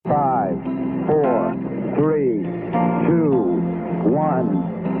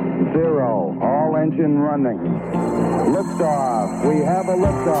engine running. Liftoff. We have a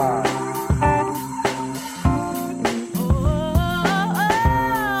liftoff.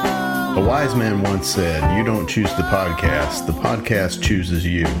 A wise man once said, "You don't choose the podcast chooses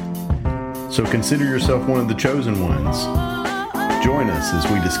you." So consider yourself one of the chosen ones. Join us as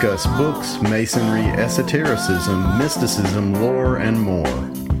we discuss books, masonry, esotericism, mysticism, lore, and more.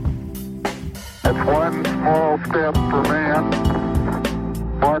 It's one small step for man,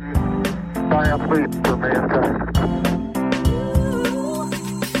 one giant leap for mankind.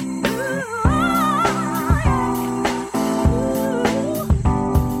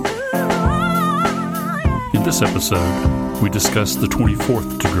 In this episode, we discuss the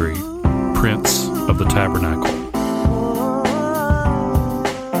 24th degree, Prince of the Tabernacle.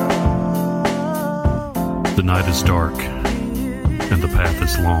 The night is dark, and the path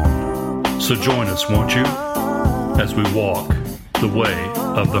is long. So join us, won't you, as we walk the way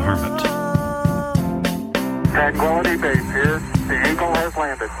of the hermit. Tranquility Base here. The Eagle has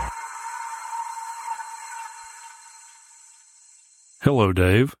landed. Hello,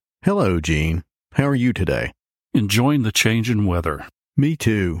 Dave. Hello, Gene. How are you today? Enjoying the change in weather. Me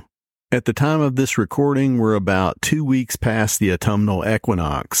too. At the time of this recording, we're about 2 weeks past the autumnal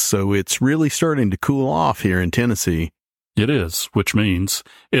equinox, so it's really starting to cool off here in Tennessee. It is, which means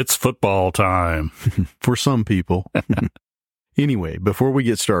it's football time. For some people. Anyway, before we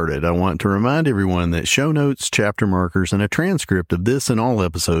get started, I want to remind everyone that show notes, chapter markers, and a transcript of this and all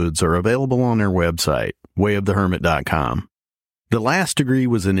episodes are available on our website, wayofthehermit.com. The last degree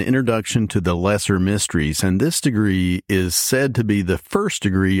was an introduction to the lesser mysteries, and this degree is said to be the first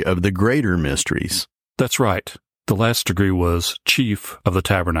degree of the greater mysteries. That's right. The last degree was Chief of the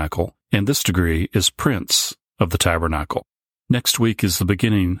Tabernacle, and this degree is Prince of the Tabernacle. Next week is the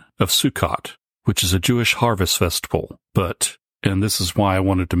beginning of Sukkot, which is a Jewish harvest festival, but, and this is why I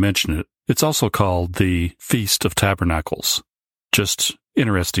wanted to mention it, it's also called the Feast of Tabernacles. Just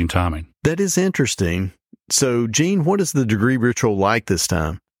interesting timing. That is interesting. So, Gene, what is the degree ritual like this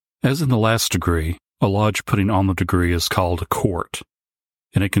time? As in the last degree, a lodge putting on the degree is called a court,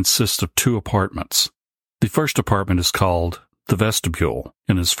 and it consists of 2 apartments. The first apartment is called the vestibule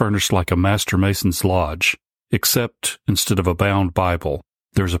and is furnished like a master mason's lodge, except instead of a bound Bible,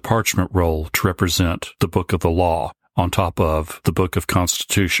 there's a parchment roll to represent the Book of the Law on top of the Book of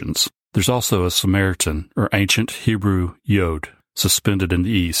Constitutions. There's also a Samaritan or ancient Hebrew yod suspended in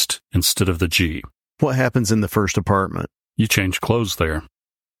the east instead of the G. What happens in the first apartment? You change clothes there.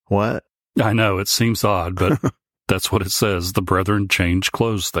 What? I know, it seems odd, but that's what it says. The brethren change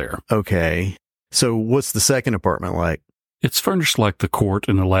clothes there. Okay. So what's the second apartment like? It's furnished like the court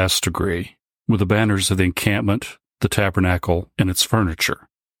in the last degree, with the banners of the encampment, the tabernacle, and its furniture.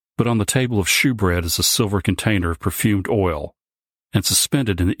 But on the table of shewbread is a silver container of perfumed oil, and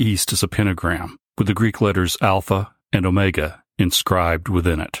suspended in the east is a pentagram, with the Greek letters Alpha and Omega inscribed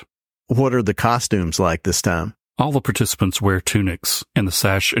within it. What are the costumes like this time? All the participants wear tunics and the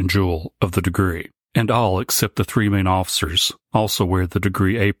sash and jewel of the degree, and all except the 3 main officers also wear the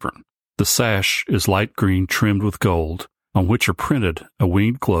degree apron. The sash is light green trimmed with gold, on which are printed a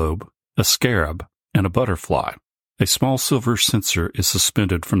winged globe, a scarab, and a butterfly. A small silver censer is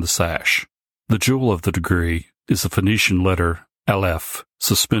suspended from the sash. The jewel of the degree is the Phoenician letter Aleph,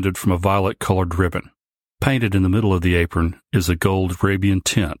 suspended from a violet-colored ribbon. Painted in the middle of the apron is a gold Arabian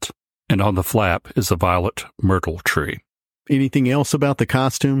tent, and on the flap is a violet myrtle tree. Anything else about the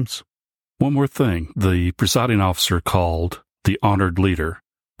costumes? One more thing. The presiding officer, called the honored leader,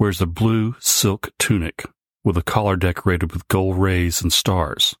 wears a blue silk tunic with a collar decorated with gold rays and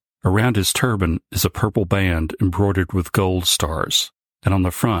stars. Around his turban is a purple band embroidered with gold stars, and on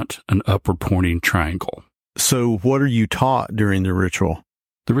the front an upward-pointing triangle. So what are you taught during the ritual?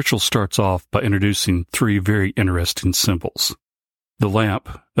 The ritual starts off by introducing 3 very interesting symbols: the lamp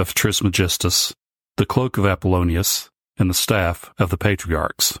of Trismegistus, the cloak of Apollonius, and the staff of the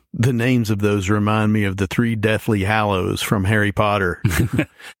patriarchs. The names of those remind me of the 3 Deathly Hallows from Harry Potter.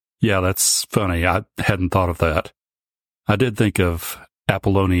 Yeah, that's funny. I hadn't thought of that. I did think of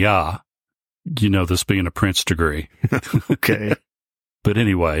Apollonia, this being a prince degree. Okay. But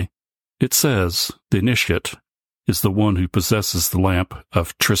anyway, it says the initiate is the one who possesses the lamp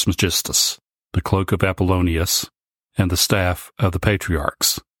of Trismegistus, the cloak of Apollonius, and the staff of the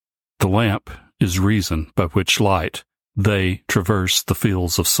patriarchs. The lamp is reason by which light they traverse the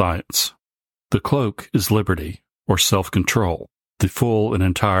fields of science. The cloak is liberty, or self-control, the full and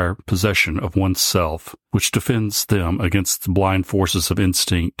entire possession of oneself, which defends them against the blind forces of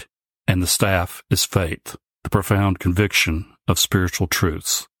instinct, and the staff is faith, the profound conviction of spiritual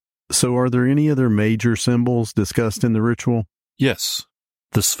truths. So are there any other major symbols discussed in the ritual? Yes.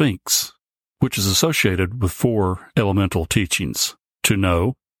 The Sphinx, which is associated with 4 elemental teachings: to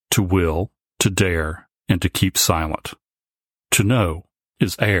know, to will, to dare, and to keep silent. To know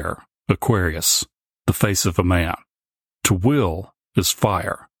is air, Aquarius, the face of a man. To will is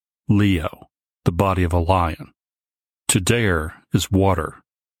fire, Leo, the body of a lion. To dare is water,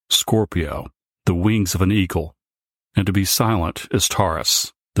 Scorpio, the wings of an eagle. And to be silent is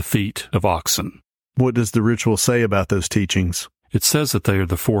Taurus, the feet of oxen. What does the ritual say about those teachings? It says that they are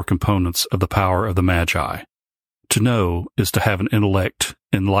the 4 components of the power of the Magi. To know is to have an intellect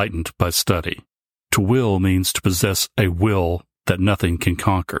enlightened by study. To will means to possess a will that nothing can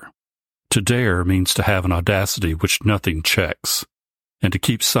conquer. To dare means to have an audacity which nothing checks. And to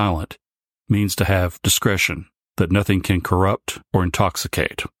keep silent means to have discretion that nothing can corrupt or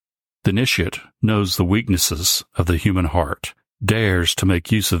intoxicate. The initiate knows the weaknesses of the human heart, dares to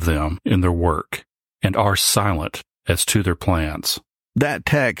make use of them in their work, and are silent as to their plans. That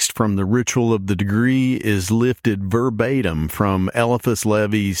text from the Ritual of the Degree is lifted verbatim from Eliphas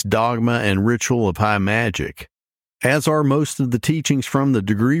Levi's Dogma and Ritual of High Magic, as are most of the teachings from the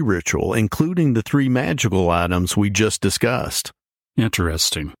Degree Ritual, including the 3 magical items we just discussed.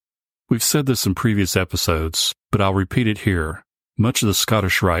 Interesting. We've said this in previous episodes, but I'll repeat it here. Much of the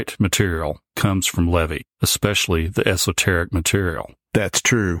Scottish Rite material comes from Levi, especially the esoteric material. That's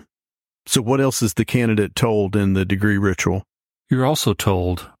true. So what else is the candidate told in the Degree Ritual? You're also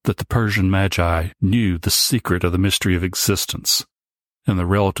told that the Persian Magi knew the secret of the mystery of existence and the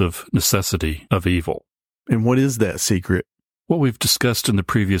relative necessity of evil. And what is that secret? What we've discussed in the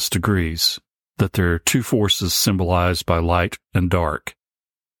previous degrees, that there are 2 forces symbolized by light and dark,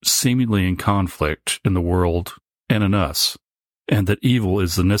 seemingly in conflict in the world and in us, and that evil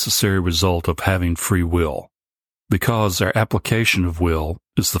is the necessary result of having free will, because our application of will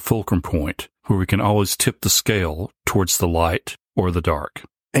is the fulcrum point where we can always tip the scale towards the light or the dark.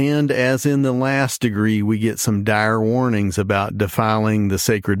 And as in the last degree, we get some dire warnings about defiling the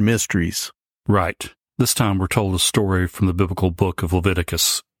sacred mysteries. Right. This time we're told a story from the biblical book of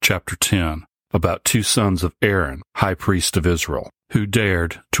Leviticus, chapter 10, about 2 sons of Aaron, high priest of Israel, who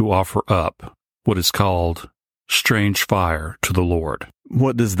dared to offer up what is called strange fire to the Lord.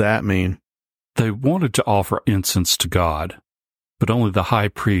 What does that mean? They wanted to offer incense to God, but only the high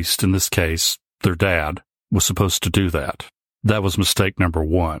priest, in this case, their dad, was supposed to do that. That was mistake number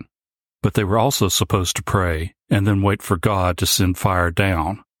 1. But they were also supposed to pray and then wait for God to send fire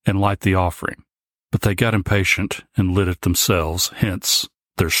down and light the offering. But they got impatient and lit it themselves, hence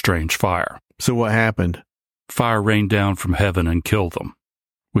their strange fire. So what happened? Fire rained down from heaven and killed them,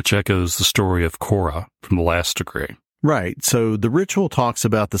 which echoes the story of Korah from the last degree. Right, so the ritual talks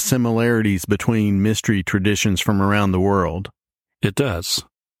about the similarities between mystery traditions from around the world. It does.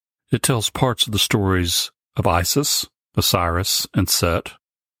 It tells parts of the stories of Isis, Osiris and Set,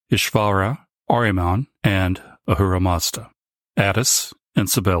 Ishvara, Ahriman, and Ahura Mazda, Attis and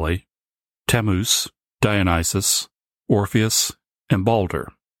Cybele, Tammuz, Dionysus, Orpheus, and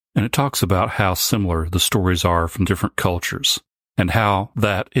Balder. And it talks about how similar the stories are from different cultures, and how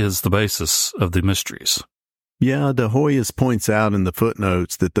that is the basis of the mysteries. Yeah, De Hoyos points out in the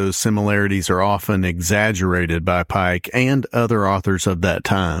footnotes that those similarities are often exaggerated by Pike and other authors of that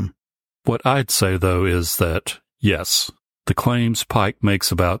time. What I'd say, though, is that, yes, the claims Pike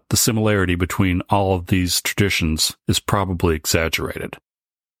makes about the similarity between all of these traditions is probably exaggerated.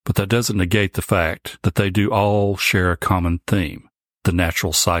 But that doesn't negate the fact that they do all share a common theme, the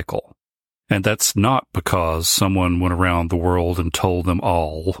natural cycle. And that's not because someone went around the world and told them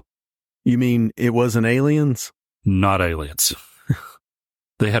all. You mean it wasn't aliens? Not aliens.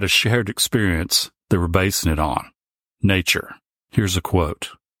 They had a shared experience they were basing it on. Nature. Here's a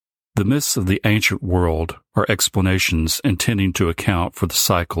quote. The myths of the ancient world are explanations intending to account for the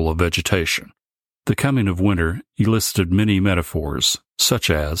cycle of vegetation. The coming of winter elicited many metaphors, such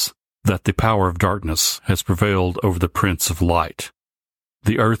as that the power of darkness has prevailed over the prince of light.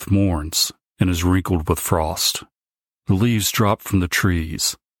 The earth mourns and is wrinkled with frost. The leaves drop from the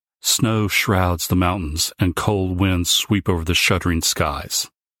trees. Snow shrouds the mountains, and cold winds sweep over the shuddering skies.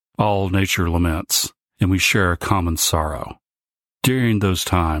 All nature laments, and we share a common sorrow. During those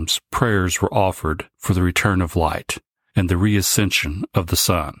times, prayers were offered for the return of light and the reascension of the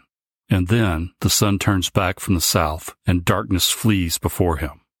sun. And then the sun turns back from the south, and darkness flees before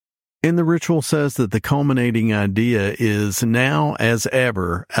him. And the ritual says that the culminating idea is, now as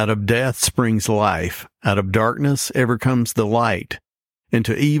ever, out of death springs life, out of darkness ever comes the light. And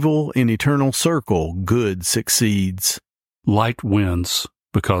to evil in eternal circle, good succeeds. Light wins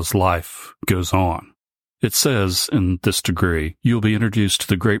because life goes on. It says in this degree, you'll be introduced to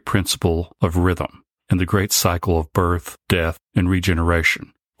the great principle of rhythm and the great cycle of birth, death, and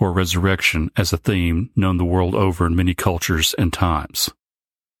regeneration, or resurrection as a theme known the world over in many cultures and times.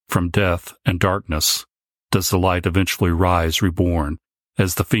 From death and darkness does the light eventually rise reborn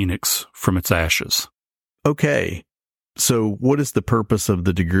as the phoenix from its ashes. Okay, so what is the purpose of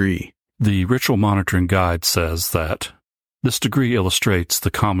the degree? The Ritual Monitoring Guide says that this degree illustrates the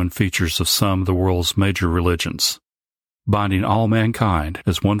common features of some of the world's major religions. Binding all mankind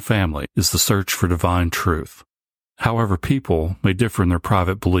as one family is the search for divine truth. However people may differ in their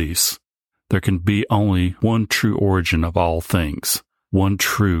private beliefs, there can be only one true origin of all things, one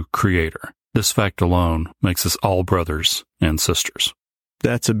true creator. This fact alone makes us all brothers and sisters.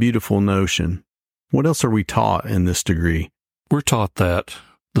 That's a beautiful notion. What else are we taught in this degree? We're taught that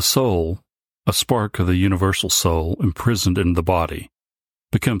the soul, a spark of the universal soul imprisoned in the body,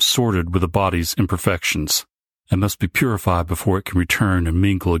 becomes sorted with the body's imperfections and must be purified before it can return and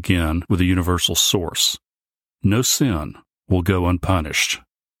mingle again with the universal source. No sin will go unpunished,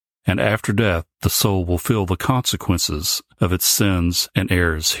 and after death the soul will feel the consequences of its sins and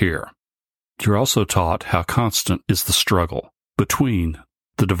errors here. You're also taught how constant is the struggle between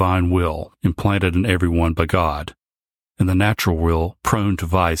the divine will implanted in everyone by God and the natural will prone to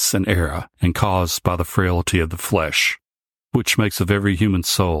vice and error and caused by the frailty of the flesh, which makes of every human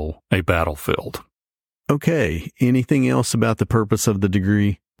soul a battlefield. Okay, anything else about the purpose of the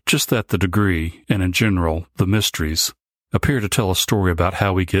degree? Just that the degree, and in general, the mysteries, appear to tell a story about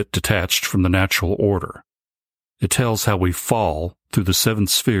how we get detached from the natural order. It tells how we fall through the 7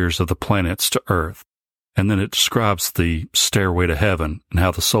 spheres of the planets to Earth, and then it describes the stairway to heaven and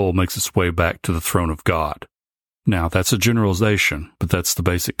how the soul makes its way back to the throne of God. Now, that's a generalization, but that's the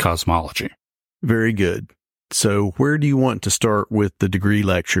basic cosmology. Very good. So, where do you want to start with the degree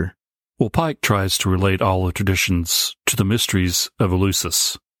lecture? Well, Pike tries to relate all the traditions to the mysteries of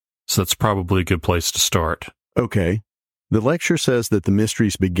Eleusis, so that's probably a good place to start. Okay. The lecture says that the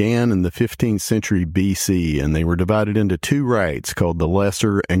mysteries began in the 15th century BC, and they were divided into 2 rites called the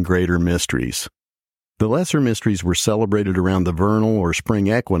Lesser and Greater Mysteries. The Lesser Mysteries were celebrated around the vernal or spring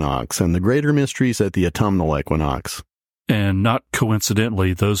equinox, and the Greater Mysteries at the autumnal equinox. And not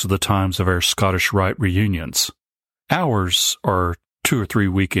coincidentally, those are the times of our Scottish Rite reunions. Ours are 2 or 3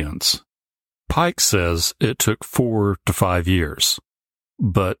 weekends. Pike says it took 4 to 5 years,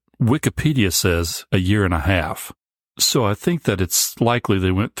 but Wikipedia says a year and a half. So I think that it's likely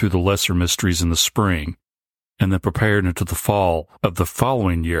they went through the Lesser Mysteries in the spring and then prepared into the fall of the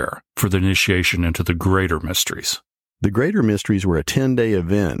following year for the initiation into the Greater Mysteries. The Greater Mysteries were a 10-day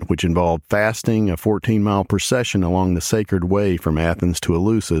event which involved fasting, a 14-mile procession along the sacred way from Athens to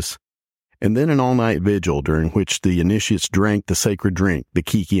Eleusis, and then an all-night vigil during which the initiates drank the sacred drink, the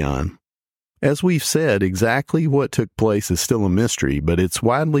kykeon. As we've said, exactly what took place is still a mystery, but it's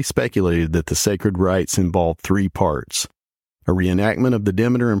widely speculated that the sacred rites involved 3 parts: a reenactment of the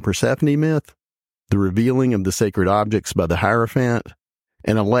Demeter and Persephone myth, the revealing of the sacred objects by the Hierophant,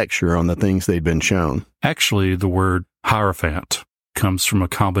 and a lecture on the things they'd been shown. Actually, the word Hierophant comes from a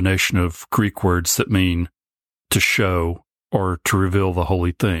combination of Greek words that mean to show or to reveal the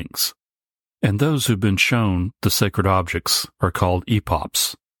holy things. And those who've been shown the sacred objects are called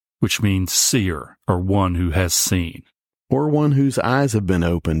epops, which means seer, or one who has seen. Or one whose eyes have been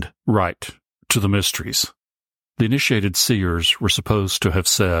opened. Right, to the mysteries. The initiated seers were supposed to have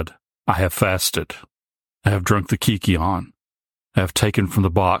said, "I have fasted, I have drunk the kykeon, I have taken from the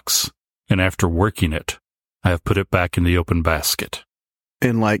box, and after working it, I have put it back in the open basket."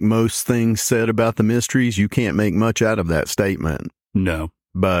 And like most things said about the mysteries, you can't make much out of that statement. No.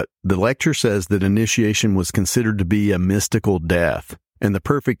 But the lecture says that initiation was considered to be a mystical death, and the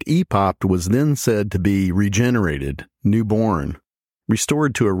perfect epopt was then said to be regenerated, newborn,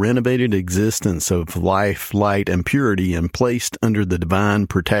 restored to a renovated existence of life, light, and purity, and placed under the divine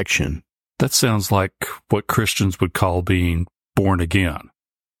protection. That sounds like what Christians would call being born again.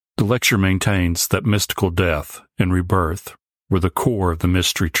 The lecture maintains that mystical death and rebirth were the core of the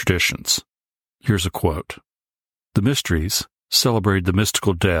mystery traditions. Here's a quote. "The mysteries celebrated the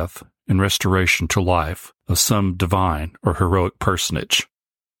mystical death and restoration to life of some divine or heroic personage.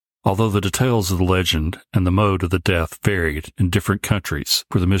 Although the details of the legend and the mode of the death varied in different countries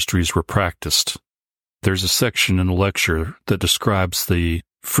where the mysteries were practiced, there's a section in the lecture that describes the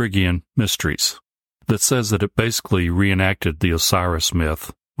Phrygian mysteries that says that it basically reenacted the Osiris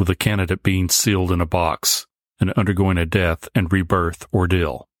myth, with the candidate being sealed in a box and undergoing a death and rebirth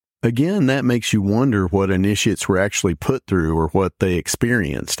ordeal. Again, that makes you wonder what initiates were actually put through or what they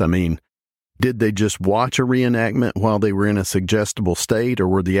experienced. I mean, did they just watch a reenactment while they were in a suggestible state, or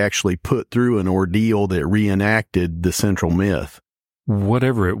were they actually put through an ordeal that reenacted the central myth?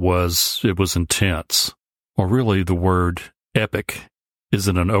 Whatever it was intense. Or really, the word epic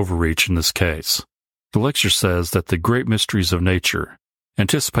isn't an overreach in this case. The lecture says that the great mysteries of nature,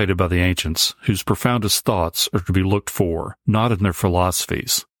 anticipated by the ancients, whose profoundest thoughts are to be looked for not in their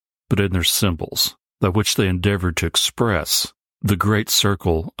philosophies, but in their symbols, by which they endeavored to express the great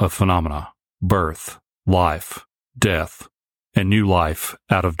circle of phenomena, birth, life, death, and new life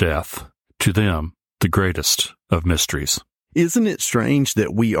out of death, to them, the greatest of mysteries. Isn't it strange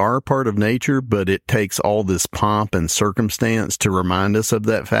that we are part of nature, but it takes all this pomp and circumstance to remind us of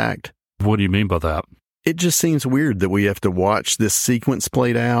that fact? What do you mean by that? It just seems weird that we have to watch this sequence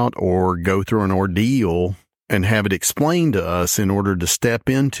played out or go through an ordeal and have it explained to us in order to step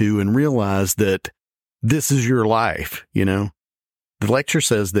into and realize that this is your life, you know? The lecture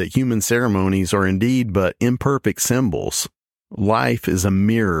says that human ceremonies are indeed but imperfect symbols. Life is a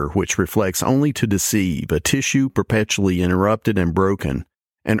mirror which reflects only to deceive, a tissue perpetually interrupted and broken,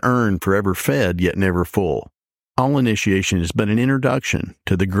 an urn forever fed yet never full. All initiation is but an introduction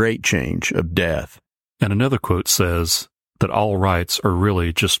to the great change of death. And another quote says that all rites are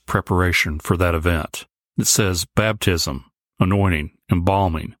really just preparation for that event. It says baptism, anointing,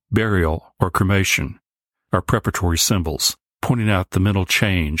 embalming, burial, or cremation are preparatory symbols, pointing out the mental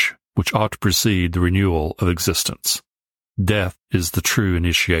change which ought to precede the renewal of existence. Death is the true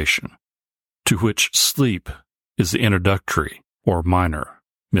initiation, to which sleep is the introductory or minor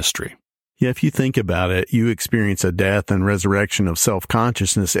mystery. Yeah, if you think about it, you experience a death and resurrection of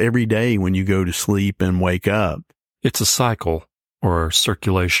self-consciousness every day when you go to sleep and wake up. It's a cycle or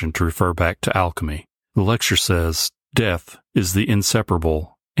circulation, to refer back to alchemy. The lecture says death is the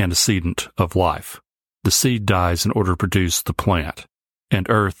inseparable antecedent of life. The seed dies in order to produce the plant, and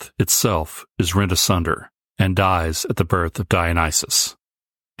earth itself is rent asunder and dies at the birth of Dionysus.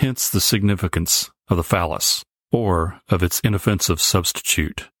 Hence the significance of the phallus, or of its inoffensive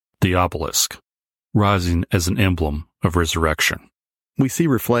substitute, the obelisk, rising as an emblem of resurrection. We see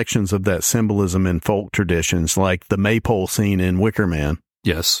reflections of that symbolism in folk traditions like the maypole scene in Wicker Man.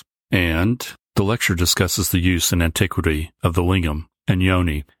 Yes, and the lecture discusses the use in antiquity of the lingam and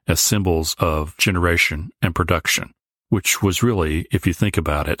yoni as symbols of generation and production, which was really, if you think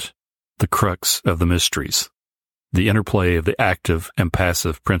about it, the crux of the mysteries, the interplay of the active and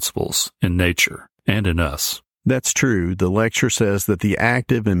passive principles in nature and in us. That's true. The lecture says that the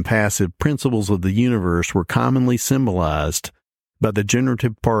active and passive principles of the universe were commonly symbolized by the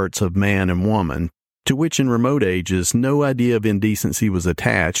generative parts of man and woman, to which in remote ages no idea of indecency was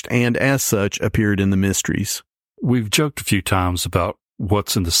attached and as such appeared in the mysteries. We've joked a few times about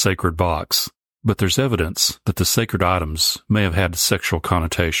what's in the sacred box, but there's evidence that the sacred items may have had sexual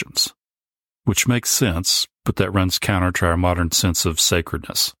connotations, which makes sense, but that runs counter to our modern sense of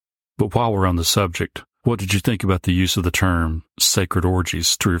sacredness. But while we're on the subject, what did you think about the use of the term sacred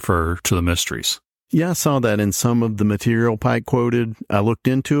orgies to refer to the mysteries? Yeah, I saw that in some of the material Pike quoted. I looked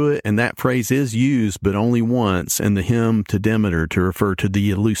into it, and that phrase is used, but only once, in the hymn to Demeter to refer to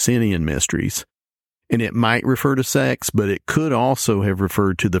the Eleusinian mysteries. And it might refer to sex, but it could also have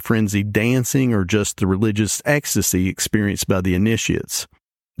referred to the frenzied dancing or just the religious ecstasy experienced by the initiates.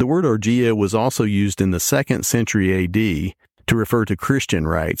 The word orgia was also used in the 2nd century A.D. to refer to Christian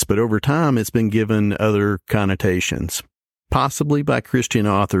rites, but over time it's been given other connotations, possibly by Christian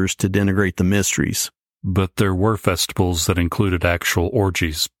authors to denigrate the mysteries. But there were festivals that included actual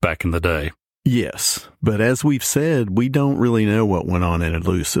orgies back in the day. Yes, but as we've said, we don't really know what went on in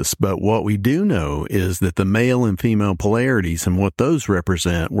Eleusis, but what we do know is that the male and female polarities and what those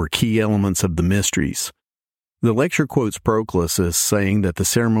represent were key elements of the mysteries. The lecture quotes Proclus as saying that the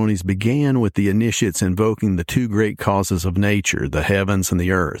ceremonies began with the initiates invoking the two great causes of nature, the heavens and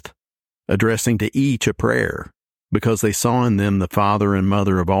the earth, addressing to each a prayer, because they saw in them the father and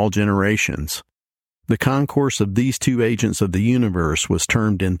mother of all generations. The concourse of these two agents of the universe was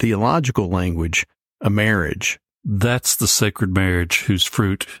termed in theological language a marriage. That's the sacred marriage whose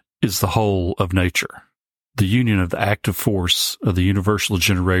fruit is the whole of nature, the union of the active force of the universal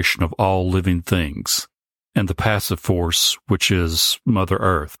generation of all living things, and the passive force, which is Mother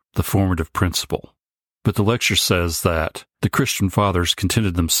Earth, the formative principle. But the lecture says that the Christian fathers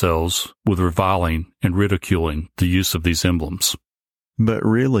contented themselves with reviling and ridiculing the use of these emblems. But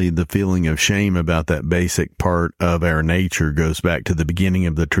really, the feeling of shame about that basic part of our nature goes back to the beginning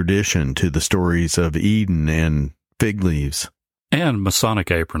of the tradition, to the stories of Eden and fig leaves. And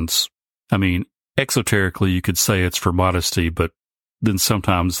Masonic aprons. I mean, exoterically, you could say it's for modesty, but then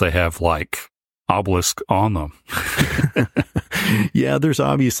sometimes they have, like, obelisk on them. Yeah, there's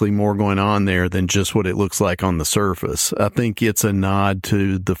obviously more going on there than just what it looks like on the surface. I think it's a nod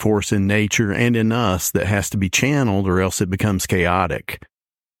to the force in nature and in us that has to be channeled or else it becomes chaotic.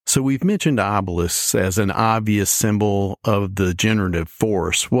 So we've mentioned obelisks as an obvious symbol of the generative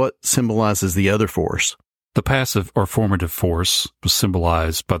force. What symbolizes the other force? The passive or formative force was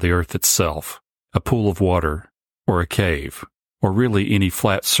symbolized by the earth itself, a pool of water, or a cave, or really any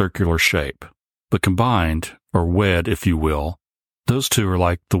flat circular shape. But combined, or wed, if you will, those two are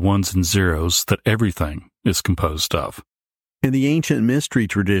like the ones and zeros that everything is composed of. And the ancient mystery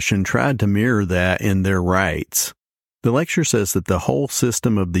tradition tried to mirror that in their rites. The lecture says that the whole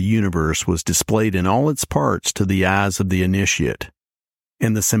system of the universe was displayed in all its parts to the eyes of the initiate.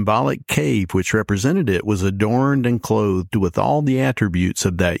 And the symbolic cave which represented it was adorned and clothed with all the attributes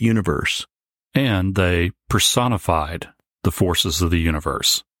of that universe. And they personified the forces of the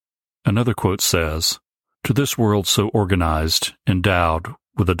universe. Another quote says, "To this world so organized, endowed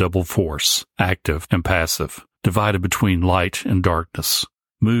with a double force, active and passive, divided between light and darkness,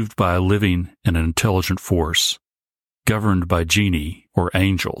 moved by a living and an intelligent force, governed by genii or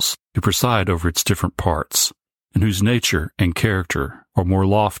angels who preside over its different parts, and whose nature and character are more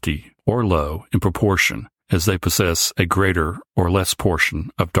lofty or low in proportion as they possess a greater or less portion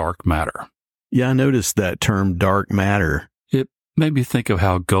of dark matter." Yeah, I noticed that term dark matter. It made me think of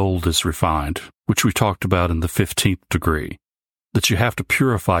how gold is refined, which we talked about in the 15th degree, that you have to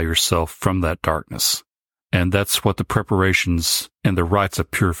purify yourself from that darkness. And that's what the preparations and the rites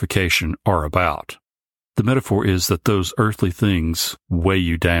of purification are about. The metaphor is that those earthly things weigh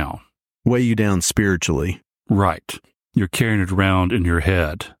you down. Weigh you down spiritually. Right. You're carrying it around in your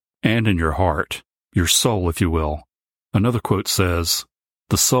head and in your heart, your soul, if you will. Another quote says,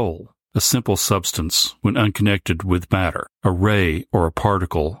 "The soul, a simple substance when unconnected with matter, a ray or a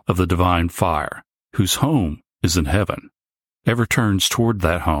particle of the divine fire, whose home is in heaven, ever turns toward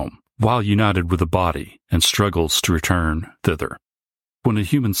that home, while united with the body, and struggles to return thither. When a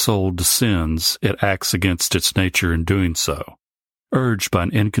human soul descends, it acts against its nature in doing so, urged by an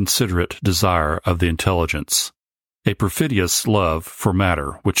inconsiderate desire of the intelligence, a perfidious love for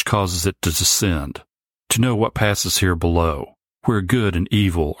matter which causes it to descend, to know what passes here below, where good and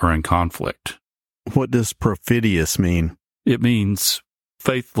evil are in conflict." What does perfidious mean? It means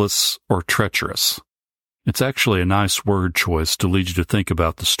faithless or treacherous. It's actually a nice word choice to lead you to think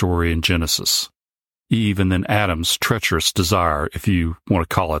about the story in Genesis. Eve and then Adam's treacherous desire, if you want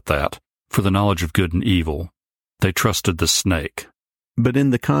to call it that, for the knowledge of good and evil. They trusted the snake. But in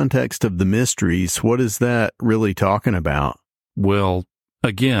the context of the mysteries, what is that really talking about? Well,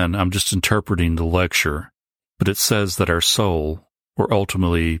 again, I'm just interpreting the lecture, but it says that our soul, or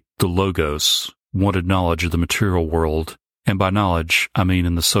ultimately the Logos, wanted knowledge of the material world, and by knowledge, I mean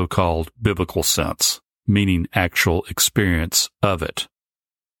in the so-called biblical sense, meaning actual experience of it.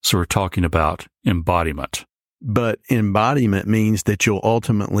 So we're talking about embodiment. But embodiment means that you'll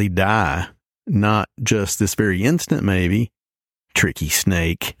ultimately die, not just this very instant, maybe. Tricky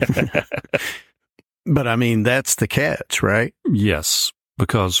snake. But I mean, that's the catch, right? Yes,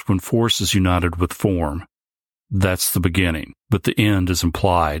 because when force is united with form, that's the beginning, but the end is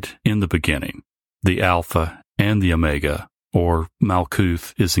implied in the beginning. The Alpha and the Omega, or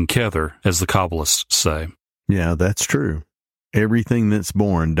Malkuth, is in Kether, as the Kabbalists say. Yeah, that's true. Everything that's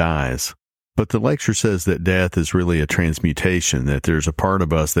born dies. But the lecture says that death is really a transmutation, that there's a part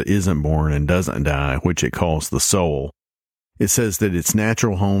of us that isn't born and doesn't die, which it calls the soul. It says that its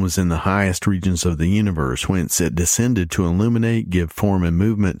natural home is in the highest regions of the universe, whence it descended to illuminate, give form and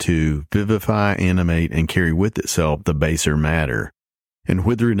movement to, vivify, animate, and carry with itself the baser matter, and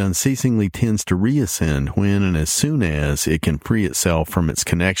whither it unceasingly tends to reascend when and as soon as it can free itself from its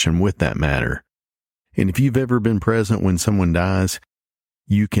connection with that matter. And if you've ever been present when someone dies,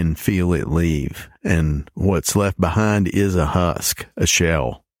 you can feel it leave, and what's left behind is a husk, a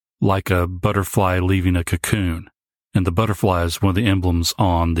shell. Like a butterfly leaving a cocoon. And the butterfly is one of the emblems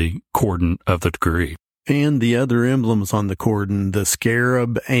on the cordon of the degree. And the other emblems on the cordon, the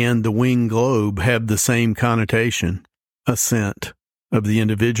scarab and the winged globe, have the same connotation, ascent of the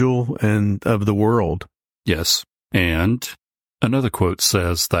individual and of the world. Yes, and another quote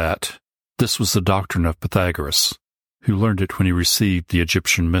says that this was the doctrine of Pythagoras, who learned it when he received the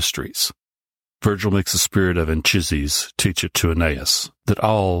Egyptian mysteries. Virgil makes the spirit of Anchises teach it to Aeneas, that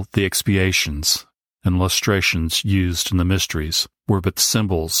all the expiations and illustrations used in the mysteries were but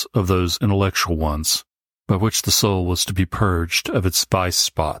symbols of those intellectual ones by which the soul was to be purged of its vice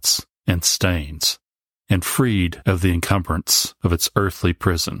spots and stains, and freed of the encumbrance of its earthly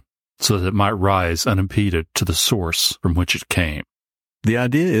prison, so that it might rise unimpeded to the source from which it came. The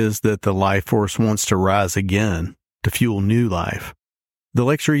idea is that the life force wants to rise again, to fuel new life. The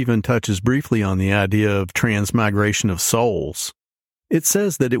lecture even touches briefly on the idea of transmigration of souls. It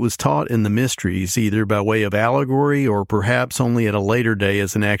says that it was taught in the mysteries, either by way of allegory or perhaps only at a later day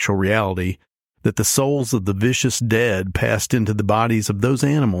as an actual reality, that the souls of the vicious dead passed into the bodies of those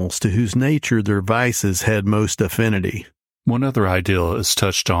animals to whose nature their vices had most affinity. One other idea is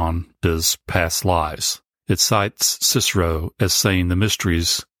touched on is past lives. It cites Cicero as saying the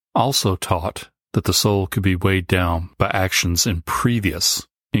mysteries also taught that the soul could be weighed down by actions in previous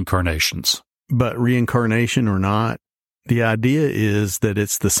incarnations. But reincarnation or not, the idea is that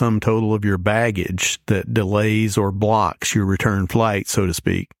it's the sum total of your baggage that delays or blocks your return flight, so to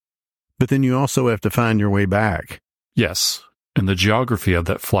speak. But then you also have to find your way back. Yes, and the geography of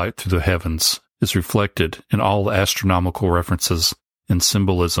that flight through the heavens is reflected in all the astronomical references and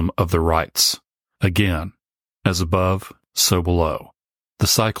symbolism of the rites. Again, as above, so below. The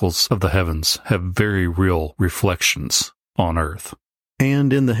cycles of the heavens have very real reflections on Earth.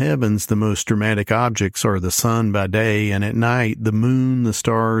 And in the heavens, the most dramatic objects are the sun by day, and at night, the moon, the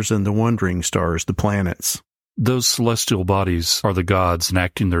stars, and the wandering stars, the planets. Those celestial bodies are the gods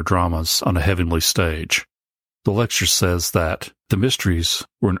enacting their dramas on a heavenly stage. The lecture says that the mysteries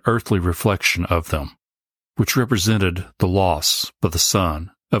were an earthly reflection of them, which represented the loss by the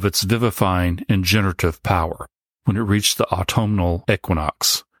sun of its vivifying and generative power when it reached the autumnal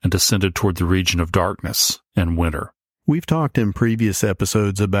equinox and descended toward the region of darkness and winter. We've talked in previous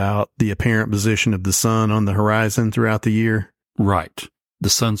episodes about the apparent position of the sun on the horizon throughout the year. Right.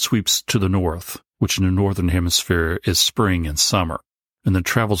 The sun sweeps to the north, which in the northern hemisphere is spring and summer, and then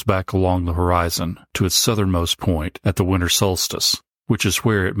travels back along the horizon to its southernmost point at the winter solstice, which is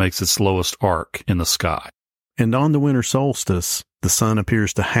where it makes its lowest arc in the sky. And on the winter solstice, the sun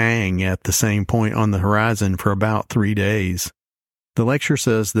appears to hang at the same point on the horizon for about 3 days. The lecture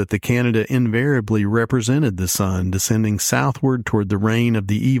says that the Canada invariably represented the sun descending southward toward the reign of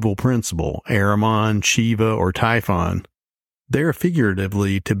the evil principle, Ahriman, Shiva, or Typhon. There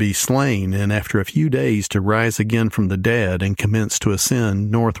figuratively to be slain, and after a few days to rise again from the dead and commence to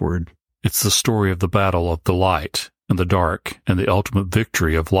ascend northward. It's the story of the battle of the light and the dark and the ultimate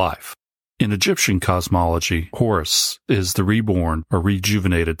victory of life. In Egyptian cosmology, Horus is the reborn or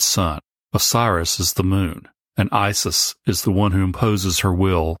rejuvenated sun, Osiris is the moon, and Isis is the one who imposes her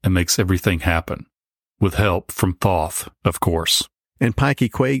will and makes everything happen, with help from Thoth, of course. And Pike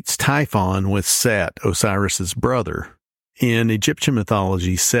equates Typhon with Set, Osiris's brother. In Egyptian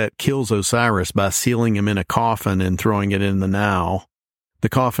mythology, Set kills Osiris by sealing him in a coffin and throwing it in the Nile. The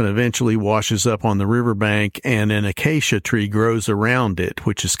coffin eventually washes up on the riverbank, and an acacia tree grows around it,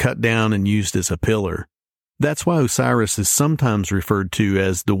 which is cut down and used as a pillar. That's why Osiris is sometimes referred to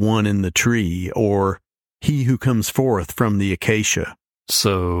as the one in the tree, or he who comes forth from the acacia.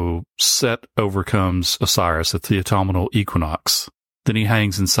 So Set overcomes Osiris at the autumnal equinox. Then he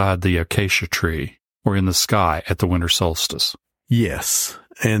hangs inside the acacia tree, or in the sky at the winter solstice. Yes,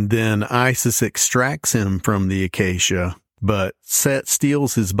 and then Isis extracts him from the acacia, but Set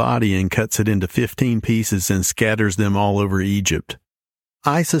steals his body and cuts it into 15 pieces and scatters them all over Egypt.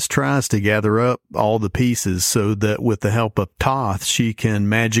 Isis tries to gather up all the pieces so that with the help of Thoth, she can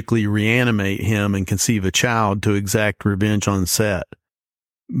magically reanimate him and conceive a child to exact revenge on Set.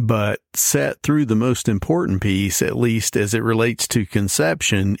 But Set threw the most important piece, at least as it relates to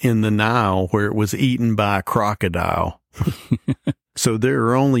conception, in the Nile, where it was eaten by a crocodile. So there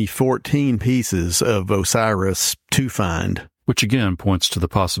are only 14 pieces of Osiris to find. Which again points to the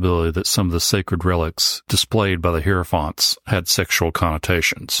possibility that some of the sacred relics displayed by the Hierophants had sexual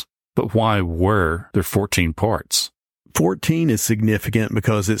connotations. But why were there 14 parts? 14 is significant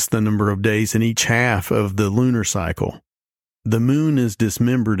because it's the number of days in each half of the lunar cycle. The moon is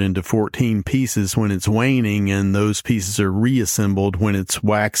dismembered into 14 pieces when it's waning, and those pieces are reassembled when it's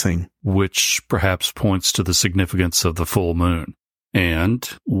waxing. Which perhaps points to the significance of the full moon. And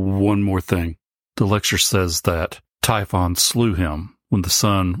one more thing. The lecture says that Typhon slew him when the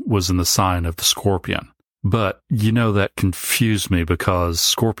sun was in the sign of the Scorpion. But, that confused me because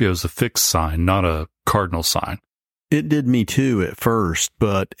Scorpio is a fixed sign, not a cardinal sign. It did me too at first,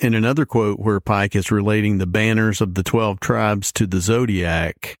 but in another quote where Pike is relating the banners of the 12 tribes to the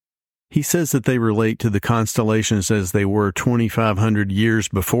zodiac, he says that they relate to the constellations as they were 2,500 years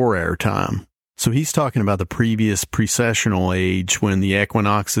before our time. So he's talking about the previous precessional age when the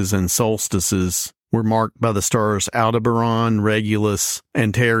equinoxes and solstices were marked by the stars Aldebaran, Regulus,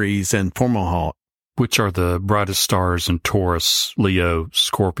 Antares, and Fomalhaut, which are the brightest stars in Taurus, Leo,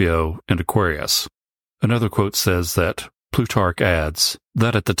 Scorpio, and Aquarius. Another quote says that Plutarch adds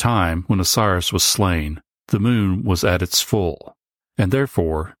that at the time when Osiris was slain, the moon was at its full, and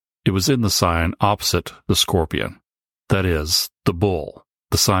therefore it was in the sign opposite the Scorpion, that is, the bull,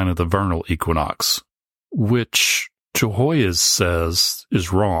 the sign of the vernal equinox, which Jehoias says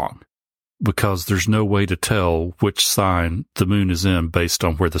is wrong, because there's no way to tell which sign the moon is in based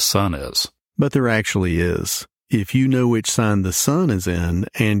on where the sun is. But there actually is. If you know which sign the sun is in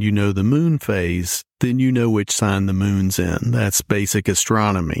and you know the moon phase, then you know which sign the moon's in. That's basic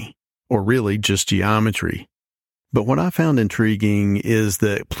astronomy, or really just geometry. But what I found intriguing is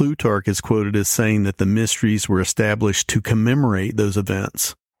that Plutarch is quoted as saying that the mysteries were established to commemorate those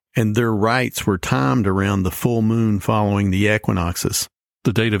events, and their rites were timed around the full moon following the equinoxes.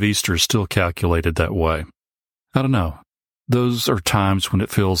 The date of Easter is still calculated that way. I don't know. Those are times when it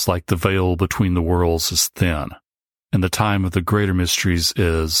feels like the veil between the worlds is thin, and the time of the greater mysteries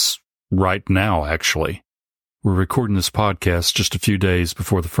is right now, actually. We're recording this podcast just a few days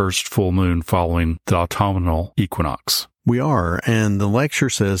before the first full moon following the autumnal equinox. We are, and the lecture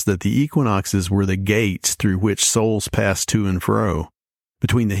says that the equinoxes were the gates through which souls pass to and fro,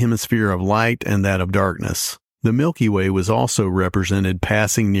 between the hemisphere of light and that of darkness. The Milky Way was also represented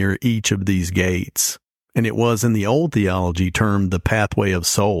passing near each of these gates, and it was in the old theology termed the pathway of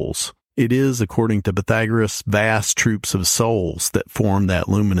souls. It is, according to Pythagoras, vast troops of souls that form that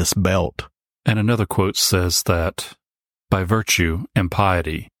luminous belt. And another quote says that, by virtue and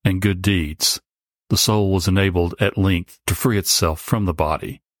piety and good deeds, the soul was enabled at length to free itself from the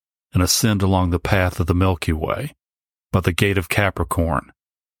body and ascend along the path of the Milky Way, by the gate of Capricorn,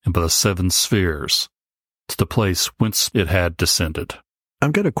 and by the 7 spheres, to the place whence it had descended.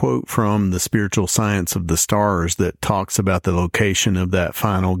 I've got a quote from The Spiritual Science of the Stars that talks about the location of that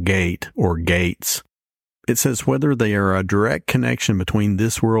final gate, or gates. It says whether they are a direct connection between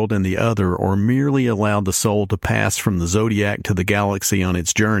this world and the other, or merely allow the soul to pass from the zodiac to the galaxy on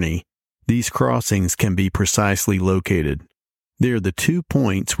its journey, these crossings can be precisely located. They are the 2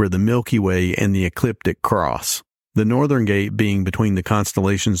 points where the Milky Way and the ecliptic cross, the northern gate being between the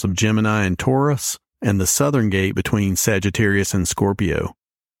constellations of Gemini and Taurus, and the southern gate between Sagittarius and Scorpio.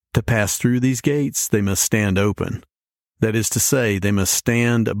 To pass through these gates, they must stand open. That is to say, they must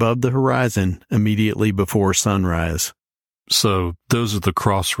stand above the horizon immediately before sunrise. So those are the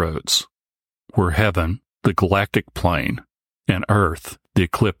crossroads, where heaven, the galactic plane, and earth, the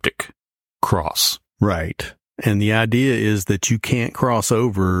ecliptic, cross. Right. And the idea is that you can't cross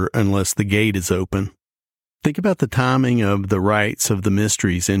over unless the gate is open. Think about the timing of the rites of the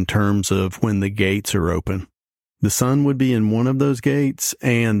mysteries in terms of when the gates are open. The sun would be in one of those gates,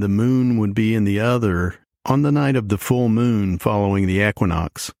 and the moon would be in the other, on the night of the full moon following the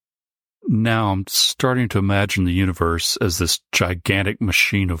equinox. Now I'm starting to imagine the universe as this gigantic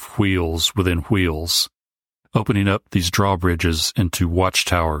machine of wheels within wheels, opening up these drawbridges into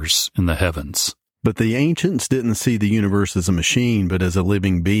watchtowers in the heavens. But the ancients didn't see the universe as a machine, but as a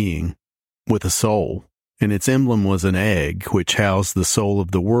living being, with a soul. And its emblem was an egg, which housed the soul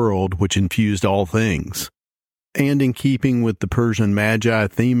of the world, which infused all things. And in keeping with the Persian Magi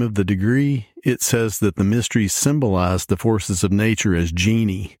theme of the degree, it says that the mysteries symbolized the forces of nature as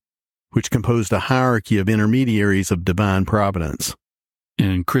genii, which composed a hierarchy of intermediaries of divine providence.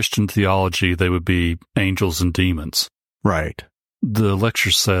 In Christian theology, they would be angels and demons. Right. The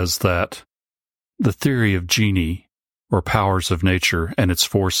lecture says that the theory of genii, or powers of nature and its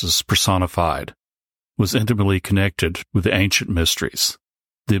forces personified, was intimately connected with the ancient mysteries.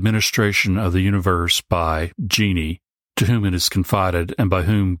 The administration of the universe by genii, to whom it is confided and by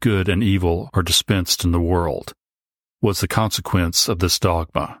whom good and evil are dispensed in the world, was the consequence of this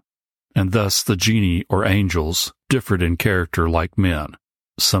dogma, and thus the genii or angels differed in character like men,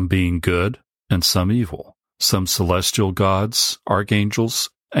 some being good and some evil, some celestial gods, archangels,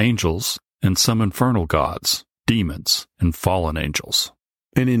 angels, and some infernal gods, demons, and fallen angels.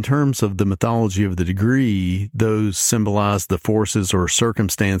 And in terms of the mythology of the degree, those symbolize the forces or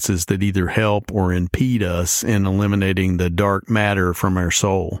circumstances that either help or impede us in eliminating the dark matter from our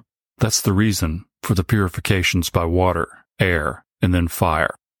soul. That's the reason for the purifications by water, air, and then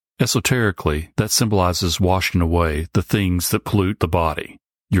fire. Esoterically, that symbolizes washing away the things that pollute the body,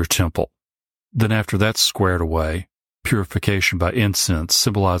 your temple. Then after that's squared away, purification by incense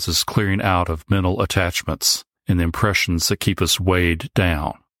symbolizes clearing out of mental attachments and the impressions that keep us weighed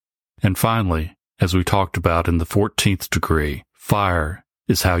down. And finally, as we talked about in the 14th degree, fire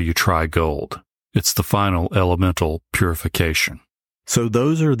is how you try gold. It's the final elemental purification. So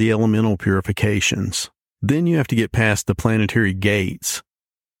those are the elemental purifications. Then you have to get past the planetary gates.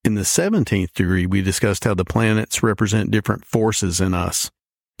 In the 17th degree, we discussed how the planets represent different forces in us.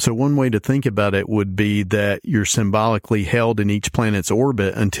 So one way to think about it would be that you're symbolically held in each planet's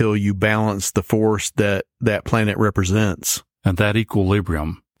orbit until you balance the force that that planet represents. And that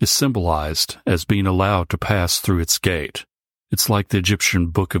equilibrium is symbolized as being allowed to pass through its gate. It's like the Egyptian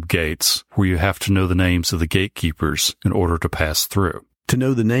Book of Gates, where you have to know the names of the gatekeepers in order to pass through. To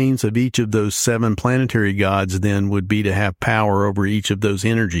know the names of each of those 7 planetary gods, then, would be to have power over each of those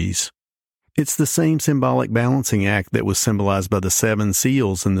energies. It's the same symbolic balancing act that was symbolized by the 7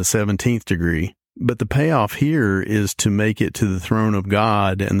 seals in the 17th degree. But the payoff here is to make it to the throne of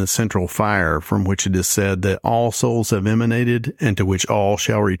God and the central fire from which it is said that all souls have emanated and to which all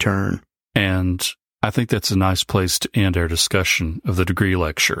shall return. And I think that's a nice place to end our discussion of the degree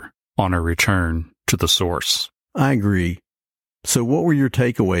lecture on our return to the source. I agree. So what were your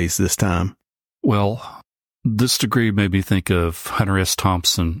takeaways this time? Well, this degree made me think of Hunter S.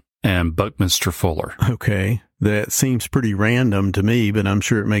 Thompson and Buckminster Fuller. Okay, that seems pretty random to me, but I'm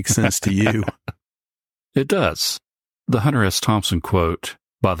sure it makes sense to you. It does. The Hunter S. Thompson quote,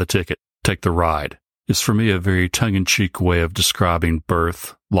 "Buy the ticket, take the ride," is for me a very tongue-in-cheek way of describing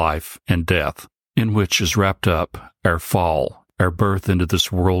birth, life, and death, in which is wrapped up our fall, our birth into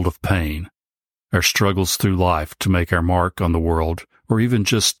this world of pain, our struggles through life to make our mark on the world, or even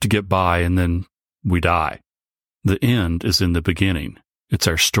just to get by and then we die. The end is in the beginning. It's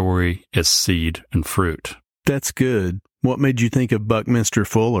our story as seed and fruit. That's good. What made you think of Buckminster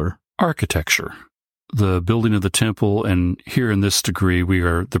Fuller? Architecture. The building of the temple, and here in this degree we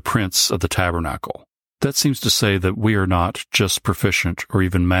are the prince of the tabernacle. That seems to say that we are not just proficient or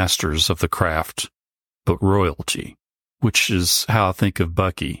even masters of the craft, but royalty, which is how I think of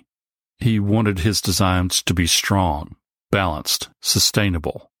Bucky. He wanted his designs to be strong, balanced,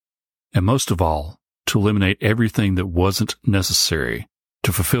 sustainable, and most of all, to eliminate everything that wasn't necessary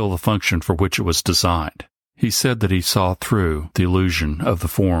to fulfill the function for which it was designed. He said that he saw through the illusion of the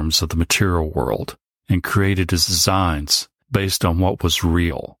forms of the material world and created his designs based on what was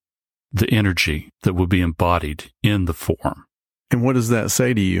real, the energy that would be embodied in the form. And what does that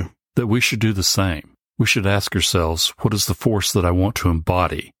say to you? That we should do the same. We should ask ourselves, what is the force that I want to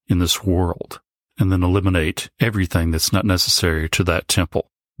embody in this world? And then eliminate everything that's not necessary to that temple.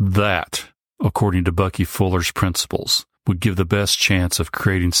 That, according to Bucky Fuller's principles, would give the best chance of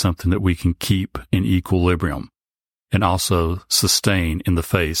creating something that we can keep in equilibrium and also sustain in the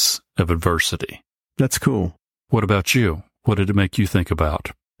face of adversity. That's cool. What about you? What did it make you think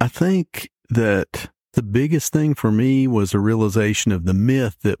about? I think that the biggest thing for me was a realization of the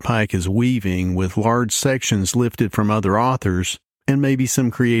myth that Pike is weaving with large sections lifted from other authors and maybe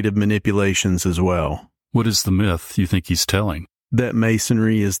some creative manipulations as well. What is the myth you think he's telling? That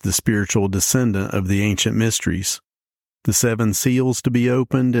Masonry is the spiritual descendant of the ancient mysteries. The 7 seals to be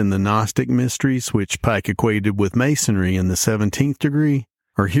opened and the Gnostic mysteries, which Pike equated with Masonry in the 17th degree,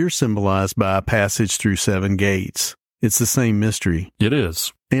 are here symbolized by a passage through 7 gates. It's the same mystery. It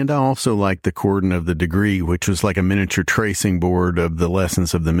is. And I also like the cordon of the degree, which was like a miniature tracing board of the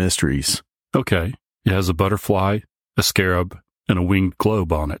lessons of the mysteries. Okay. It has a butterfly, a scarab, and a winged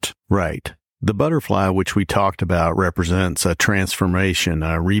globe on it. Right. The butterfly, which we talked about, represents a transformation,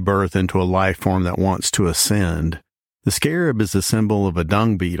 a rebirth into a life form that wants to ascend. The scarab is a symbol of a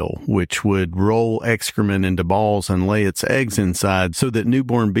dung beetle, which would roll excrement into balls and lay its eggs inside so that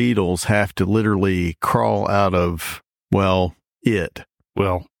newborn beetles have to literally crawl out of, well, it.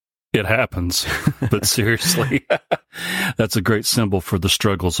 Well, it happens, but seriously, that's a great symbol for the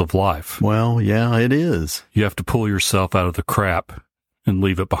struggles of life. Well, yeah, it is. You have to pull yourself out of the crap and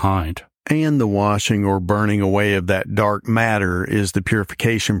leave it behind. And the washing or burning away of that dark matter is the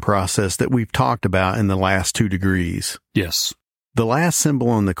purification process that we've talked about in the last 2 degrees. Yes. The last symbol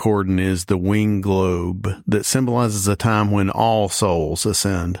on the cordon is the winged globe that symbolizes a time when all souls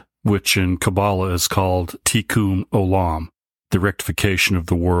ascend. Which in Kabbalah is called Tikkun Olam, the rectification of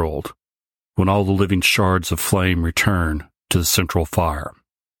the world, when all the living shards of flame return to the central fire.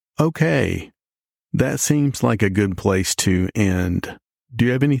 Okay. That seems like a good place to end. Do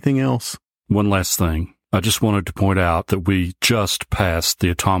you have anything else? One last thing. I just wanted to point out that we just passed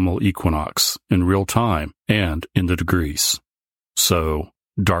the autumnal equinox in real time and in the degrees. So,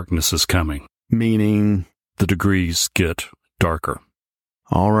 darkness is coming. Meaning? The degrees get darker.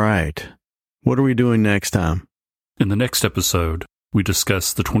 All right. What are we doing next time? In the next episode, we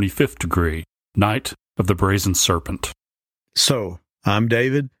discuss the 25th degree, Night of the Brazen Serpent. So, I'm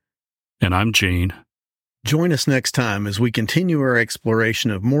David. And I'm Gene. Join us next time as we continue our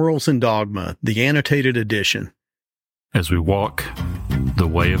exploration of Morals and Dogma, the annotated edition. As we walk the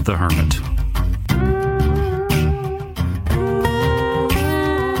way of the hermit.